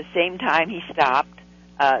at the same time he stopped,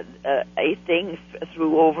 a thing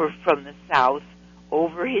flew over from the south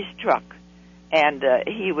over his truck, and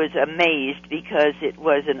he was amazed because it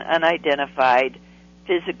was an unidentified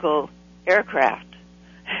physical aircraft.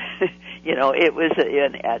 You know, it was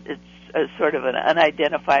a sort of an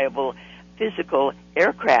unidentifiable physical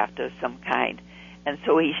aircraft of some kind. And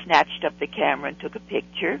so he snatched up the camera and took a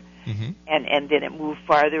picture, mm-hmm. and then it moved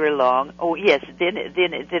farther along. Oh yes, then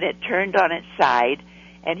it turned on its side,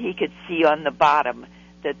 and he could see on the bottom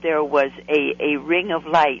that there was a ring of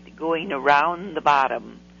light going around the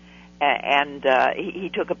bottom, and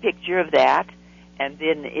he took a picture of that, and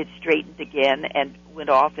then it straightened again and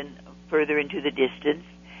went off and further into the distance,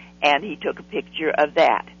 and he took a picture of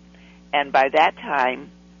that. And by that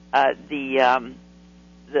time,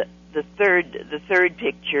 the third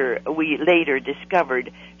picture we later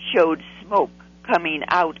discovered showed smoke coming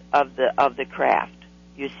out of the craft,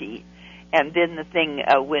 you see, and then the thing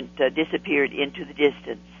disappeared into the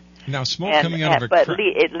distance. Now, smoke coming out of a craft, but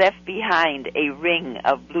it left behind a ring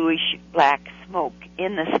of bluish black smoke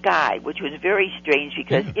in the sky, which was very strange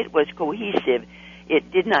because it was cohesive. It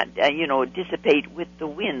did not, dissipate with the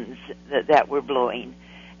winds that were blowing.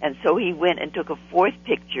 And so he went and took a fourth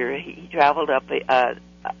picture. He traveled up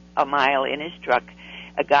a mile in his truck,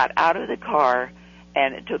 got out of the car,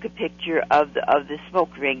 and took a picture of the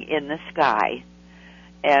smoke ring in the sky.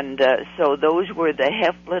 And so those were the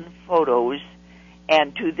Heflin photos,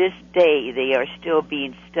 and to this day they are still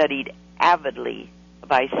being studied avidly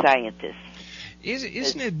by scientists.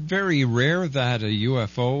 Isn't it very rare that a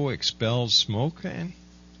UFO expels smoke, Ann?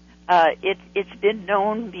 It's been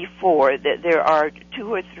known before that there are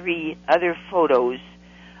 2 or 3 other photos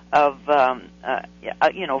of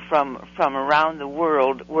from around the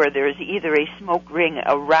world where there's either a smoke ring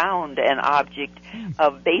around an object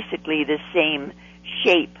of basically the same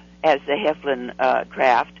shape as the Heflin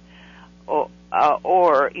craft, or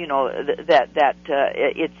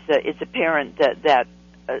it's apparent that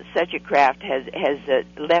such a craft has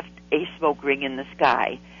left a smoke ring in the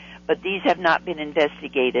sky, but these have not been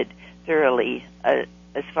investigated thoroughly,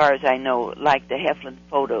 as far as I know, like the Heflin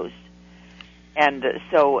photos. And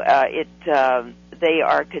so they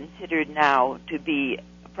are considered now to be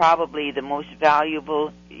probably the most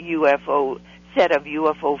valuable set of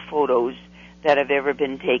UFO photos that have ever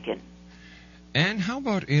been taken. And how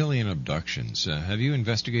about alien abductions? Have you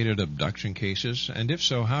investigated abduction cases? And if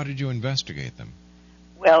so, how did you investigate them?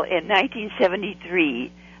 Well, in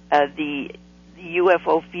 1973, the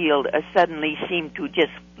UFO field suddenly seemed to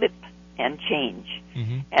just flip and change.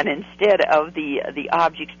 Mm-hmm. And instead of the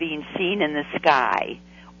objects being seen in the sky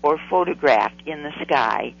or photographed in the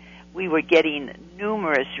sky, we were getting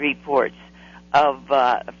numerous reports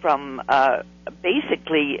from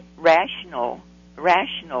basically rational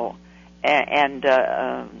and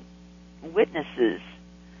witnesses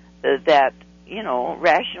that,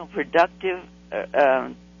 rational, productive,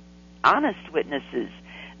 honest witnesses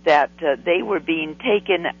that they were being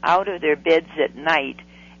taken out of their beds at night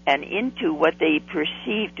and into what they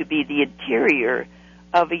perceived to be the interior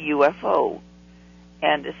of a UFO.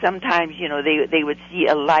 And sometimes, they would see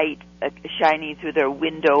a light shining through their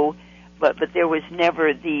window, but there was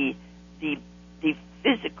never the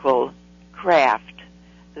physical craft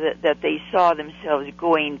that they saw themselves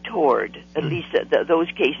going toward. At least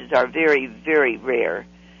those cases are very, very rare.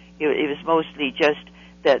 It was mostly just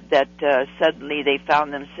that suddenly they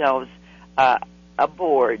found themselves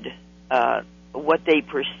aboard what they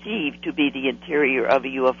perceived to be the interior of a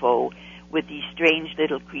UFO, with these strange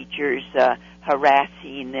little creatures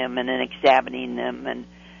harassing them and then examining them,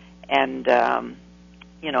 and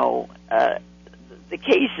the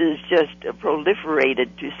cases just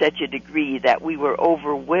proliferated to such a degree that we were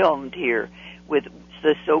overwhelmed here with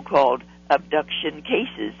the so-called abduction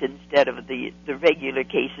cases instead of the regular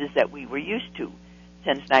cases that we were used to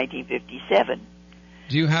since 1957.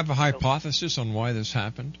 Do you have a hypothesis on why this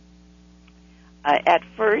happened? At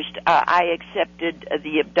first, I accepted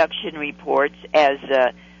the abduction reports as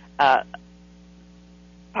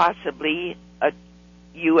possibly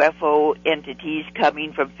UFO entities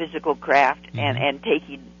coming from physical craft and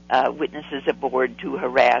taking witnesses aboard to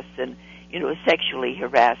harass and, sexually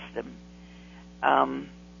harass them.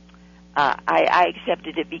 I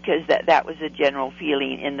accepted it because that was a general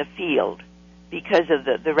feeling in the field, because of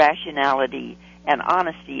the rationality and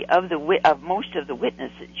honesty of most of the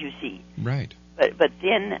witnesses, you see. Right. But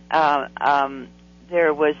then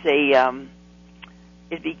there was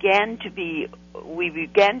we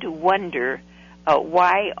began to wonder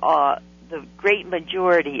why the great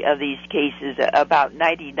majority of these cases, about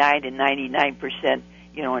 99 and 99%,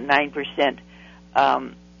 9%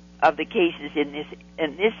 of the cases in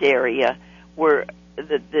this area, were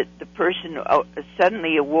the person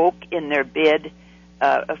suddenly awoke in their bed,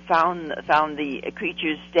 found the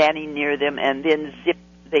creatures standing near them, and then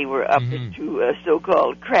they were up into a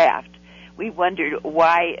so-called craft. We wondered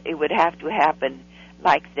why it would have to happen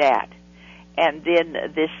like that. And then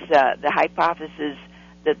the hypothesis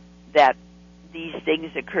that these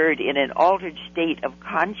things occurred in an altered state of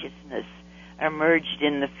consciousness emerged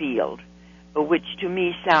in the field, which to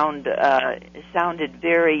me sounded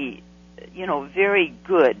very, very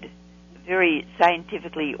good, very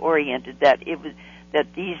scientifically oriented. That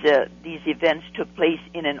these events took place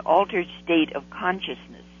in an altered state of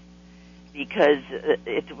consciousness, because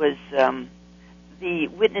it was the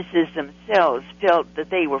witnesses themselves felt that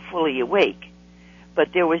they were fully awake,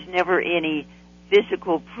 but there was never any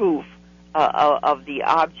physical proof of the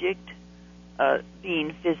object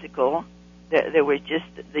being physical. There was just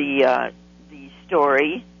the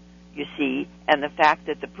story, you see, and the fact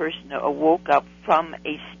that the person awoke up from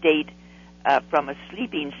a state, from a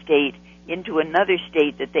sleeping state, into another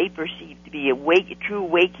state that they perceived to be a true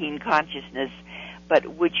waking consciousness, but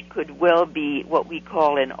which could well be what we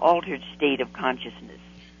call an altered state of consciousness.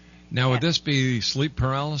 Now, would this be sleep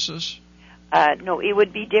paralysis? No, it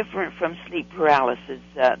would be different from sleep paralysis.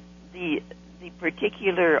 The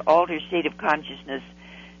particular altered state of consciousness,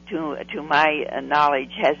 to my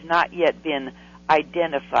knowledge, has not yet been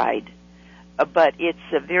identified, but it's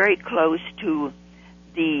very close to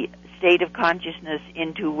the state of consciousness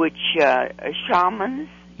into which shamans,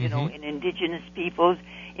 and indigenous peoples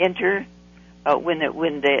enter when they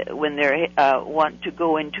want to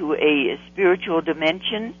go into a spiritual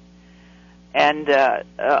dimension. And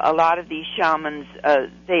a lot of these shamans,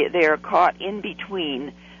 they are caught in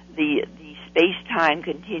between the space-time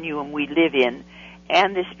continuum we live in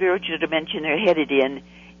and the spiritual dimension they're headed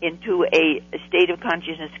into a state of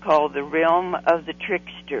consciousness called the realm of the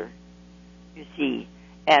trickster, you see.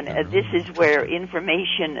 And this is where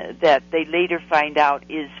information that they later find out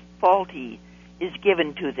is faulty is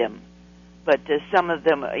given to them. But some of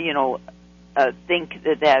them, think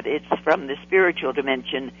that it's from the spiritual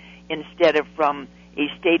dimension instead of from a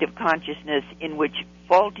state of consciousness in which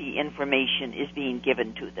faulty information is being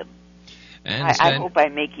given to them. I hope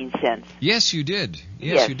I'm making sense. Yes, you did.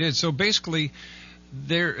 Yes, you did. So basically,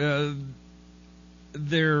 they're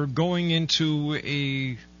going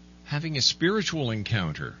into having a spiritual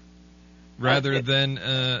encounter rather than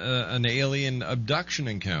an alien abduction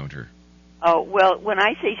encounter. Well, when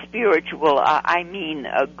I say spiritual, I mean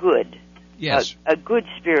a good. Yes. A good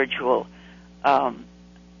spiritual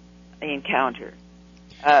encounter.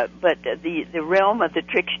 But the realm of the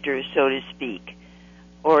trickster, so to speak,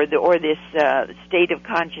 or this state of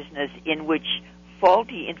consciousness in which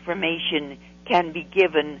faulty information can be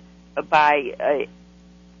given by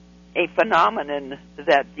a phenomenon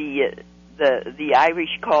that the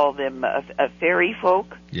Irish call them a fairy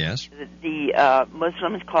folk. Yes. The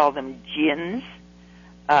Muslims call them jinns.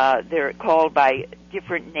 They're called by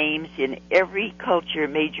different names in every culture,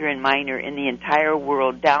 major and minor, in the entire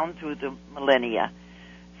world, down through the millennia.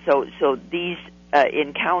 So these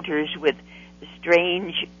encounters with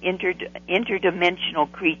strange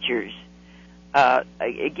interdimensional creatures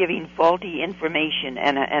giving faulty information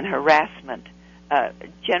and harassment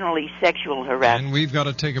generally sexual harassment. And we've got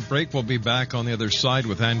to take a break. We'll be back on the other side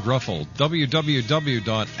with Ann Druffel.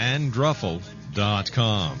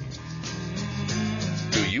 www.anndruffel.com.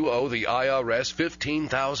 Do you owe the IRS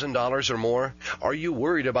 $15,000 or more? Are you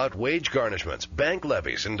worried about wage garnishments, bank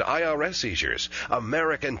levies, and IRS seizures?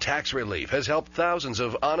 American Tax Relief has helped thousands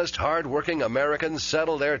of honest, hard-working Americans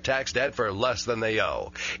settle their tax debt for less than they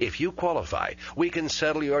owe. If you qualify, we can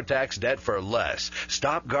settle your tax debt for less,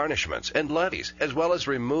 stop garnishments and levies, as well as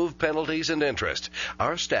remove penalties and interest.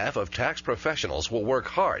 Our staff of tax professionals will work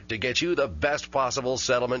hard to get you the best possible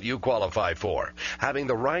settlement you qualify for. Having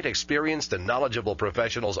the right experienced and knowledgeable professionals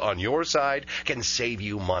on your side can save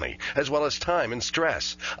you money, as well as time and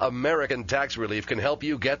stress. American Tax Relief can help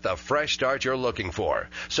you get the fresh start you're looking for.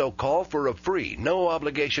 So call for a free,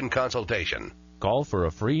 no-obligation consultation. Call for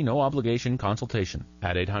a free, no-obligation consultation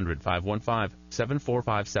at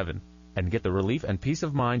 800-515-7457 and get the relief and peace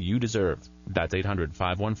of mind you deserve. That's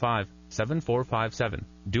 800-515-7457.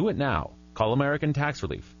 Do it now. Call American Tax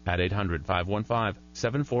Relief at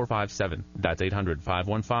 800-515-7457. That's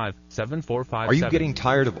 800-515-7457. Are you getting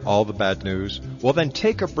tired of all the bad news? Well, then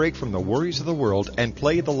take a break from the worries of the world and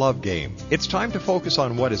play the love game. It's time to focus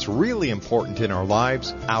on what is really important in our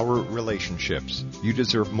lives, our relationships. You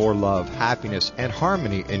deserve more love, happiness, and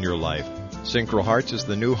harmony in your life. Synchro Hearts is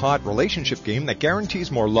the new hot relationship game that guarantees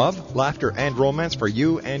more love, laughter, and romance for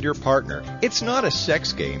you and your partner. It's not a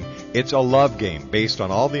sex game, it's a love game based on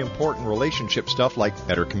all the important relationship stuff like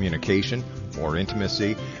better communication, more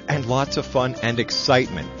intimacy, and lots of fun and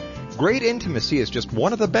excitement. Great intimacy is just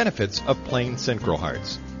one of the benefits of playing Synchro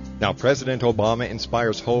Hearts. Now, President Obama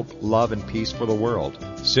inspires hope, love, and peace for the world.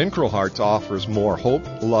 Synchro Hearts offers more hope,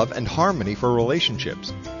 love, and harmony for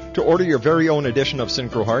relationships. To order your very own edition of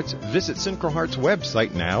Synchro Hearts, visit Synchro Hearts'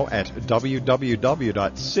 website now at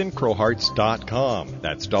www.syncrohearts.com.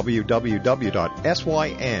 That's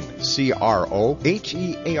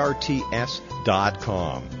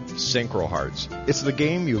www.syncrohearts.com. Synchro Hearts. It's the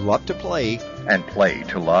game you love to play and play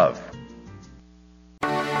to love.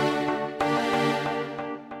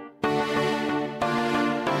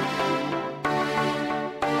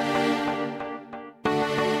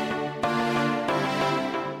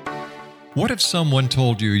 What if someone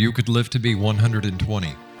told you you could live to be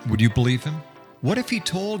 120? Would you believe him? What if he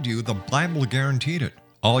told you the Bible guaranteed it?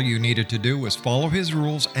 All you needed to do was follow his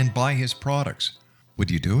rules and buy his products. Would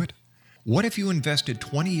you do it? What if you invested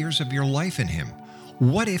 20 years of your life in him?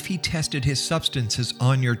 What if he tested his substances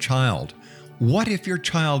on your child? What if your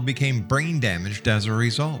child became brain damaged as a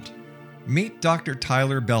result? Meet Dr.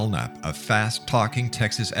 Tyler Belknap, a fast-talking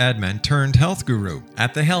Texas admin turned health guru.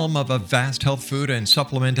 At the helm of a vast health food and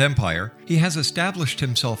supplement empire, he has established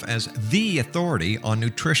himself as the authority on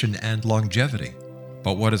nutrition and longevity.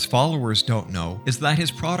 But what his followers don't know is that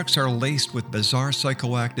his products are laced with bizarre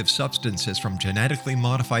psychoactive substances from genetically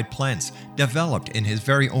modified plants developed in his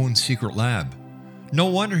very own secret lab. No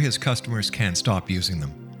wonder his customers can't stop using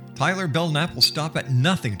them. Tyler Belknap will stop at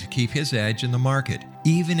nothing to keep his edge in the market,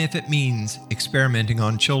 even if it means experimenting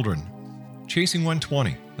on children. Chasing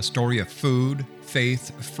 120, a story of food,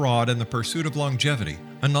 faith, fraud, and the pursuit of longevity,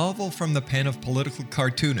 a novel from the pen of political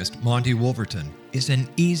cartoonist Monty Wolverton, is an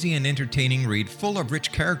easy and entertaining read full of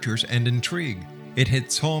rich characters and intrigue. It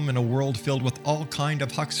hits home in a world filled with all kind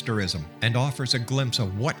of hucksterism and offers a glimpse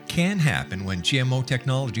of what can happen when GMO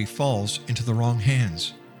technology falls into the wrong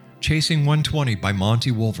hands. Chasing 120 by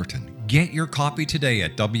Monty Wolverton. Get your copy today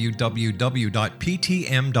at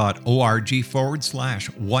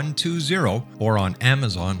www.ptm.org/120 or on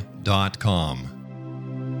Amazon.com.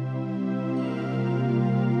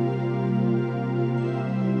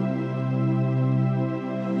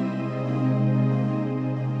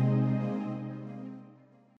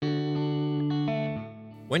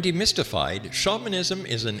 When demystified, shamanism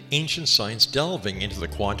is an ancient science delving into the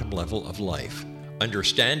quantum level of life.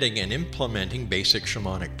 Understanding and implementing basic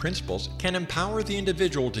shamanic principles can empower the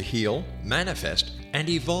individual to heal, manifest, and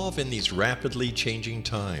evolve in these rapidly changing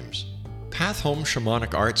times. Path Home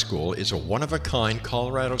Shamanic Art School is a one-of-a-kind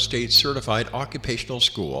Colorado State certified occupational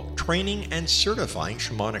school training and certifying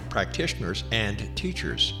shamanic practitioners and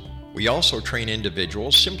teachers. We also train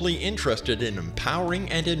individuals simply interested in empowering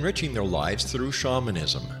and enriching their lives through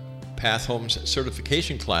shamanism. Path Home's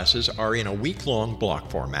certification classes are in a week-long block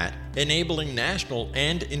format, enabling national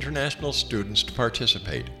and international students to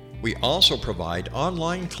participate. We also provide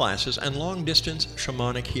online classes and long-distance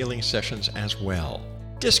shamanic healing sessions as well.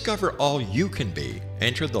 Discover all you can be.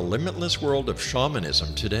 Enter the limitless world of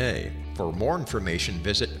shamanism today. For more information,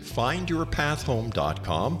 visit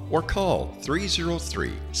findyourpathhome.com or call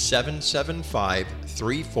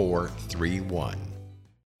 303-775-3431.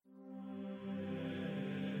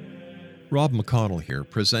 Rob McConnell here,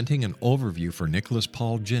 presenting an overview for Nicholas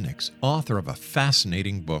Paul Jennings, author of a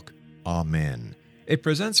fascinating book, Amen. It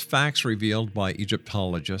presents facts revealed by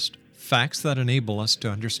Egyptologists, facts that enable us to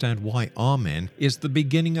understand why Amen is the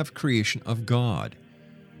beginning of creation of God.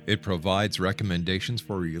 It provides recommendations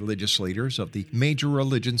for religious leaders of the major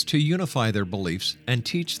religions to unify their beliefs and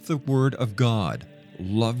teach the Word of God.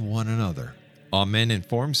 Love one another. Amen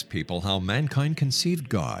informs people how mankind conceived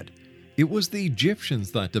God. It was the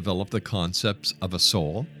Egyptians that developed the concepts of a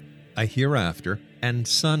soul, a hereafter, and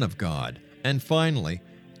Son of God. And finally,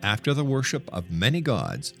 after the worship of many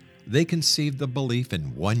gods, they conceived the belief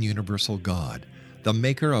in one universal God, the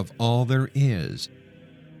maker of all there is.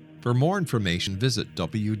 For more information, visit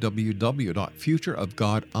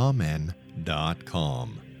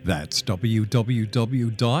www.futureofgodamen.com. That's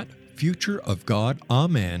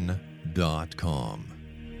www.futureofgodamen.com.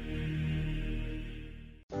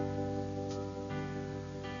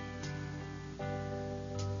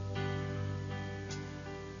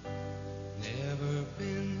 Never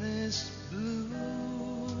been this blue.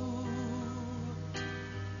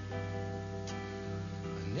 I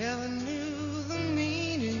never knew the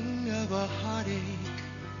meaning of a heartache.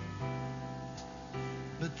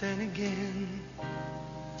 But then again,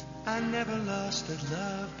 I never lost a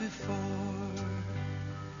love before.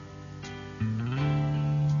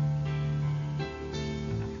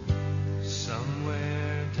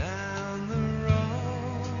 Somewhere down the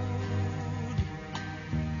road,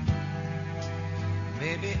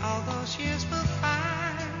 maybe all those years will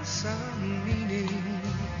find some meaning.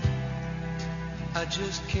 I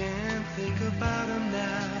just can't think about them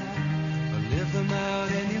now or live them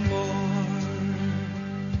out anymore.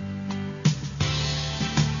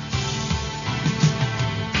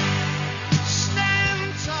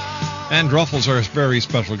 Ann Druffel's our very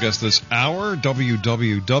special guest this hour,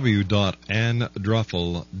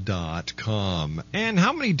 www.anndruffel.com. And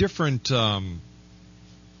how many different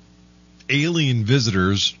alien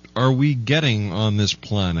visitors are we getting on this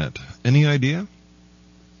planet? Any idea?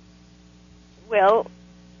 Well,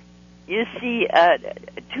 you see,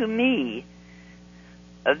 to me,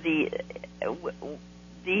 the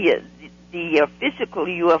physical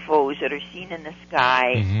UFOs that are seen in the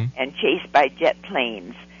sky and chased by jet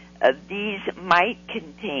planes, these might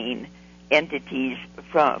contain entities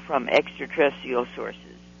from extraterrestrial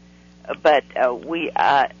sources. But we,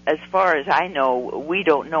 as far as I know, we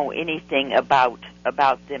don't know anything about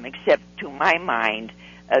them, except to my mind,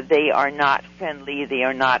 they are not friendly, they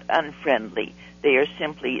are not unfriendly. They are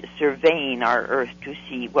simply surveying our Earth to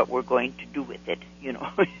see what we're going to do with it, you know,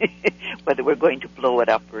 whether we're going to blow it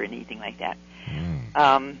up or anything like that.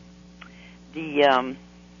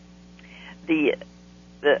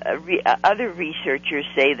 Other researchers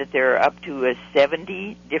say that there are up to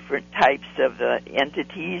 70 different types of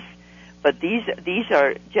entities, but these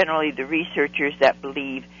are generally the researchers that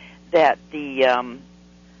believe that the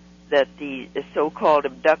so-called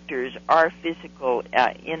abductors are physical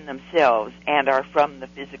in themselves and are from the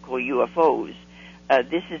physical UFOs.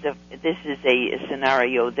 This is a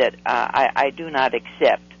scenario that I do not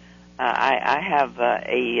accept. I have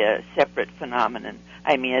a separate phenomenon.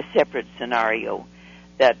 I mean, a separate scenario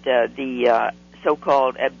that the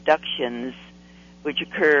so-called abductions, which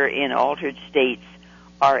occur in altered states,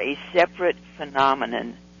 are a separate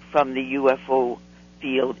phenomenon from the UFO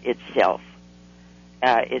field itself.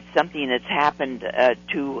 It's something that's happened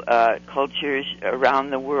to cultures around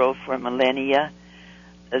the world for millennia.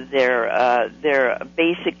 They're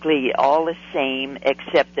basically all the same,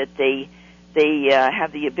 except that they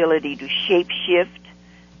have the ability to shapeshift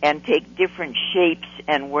and take different shapes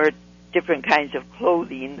and wear different kinds of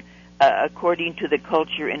clothing according to the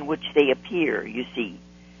culture in which they appear. You see,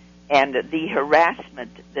 and the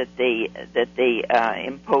harassment that they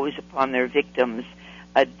impose upon their victims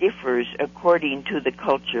differs according to the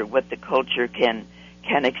culture, what the culture can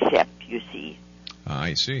accept. You see.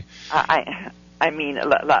 I see. I mean,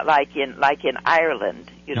 like in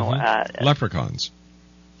Ireland, you know. Leprechauns.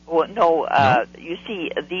 Well, no. You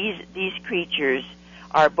see, these creatures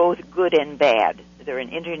are both good and bad. They're an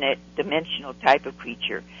interdimensional type of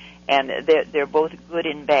creature, and they're both good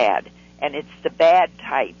and bad. And it's the bad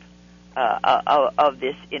type of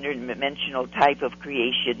this interdimensional type of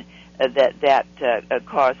creation that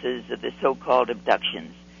causes the so-called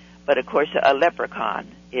abductions. But of course, a leprechaun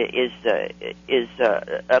is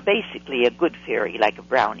basically a good fairy, like a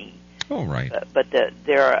brownie. Oh, right. But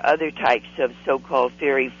there are other types of so-called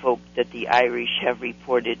fairy folk that the Irish have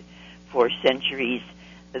reported for centuries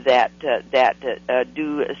that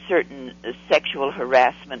do a certain sexual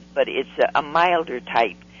harassment, but it's a milder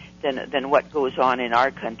type than what goes on in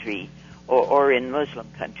our country, or in Muslim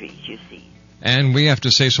countries, you see. And we have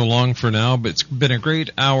to say so long for now, but it's been a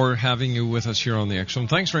great hour having you with us here on the X Zone.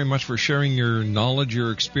 Thanks very much for sharing your knowledge,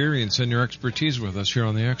 your experience, and your expertise with us here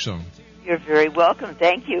on the X Zone. You're very welcome.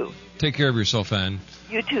 Thank you. Take care of yourself, Ann.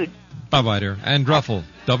 You too. Bye-bye, dear. Ann Druffel,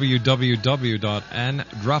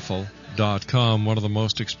 www.anndruffel.com, one of the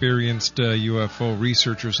most experienced UFO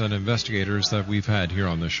researchers and investigators that we've had here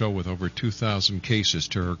on the show, with over 2,000 cases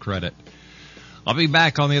to her credit. I'll be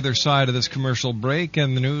back on the other side of this commercial break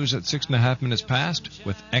and the news at 6.5 minutes past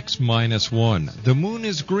with X-1. The Moon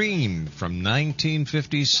is Green from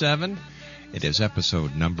 1957. It is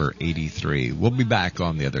episode number 83. We'll be back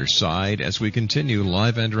on the other side as we continue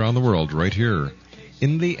live and around the world right here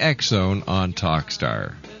in the X Zone on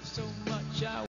Talkstar.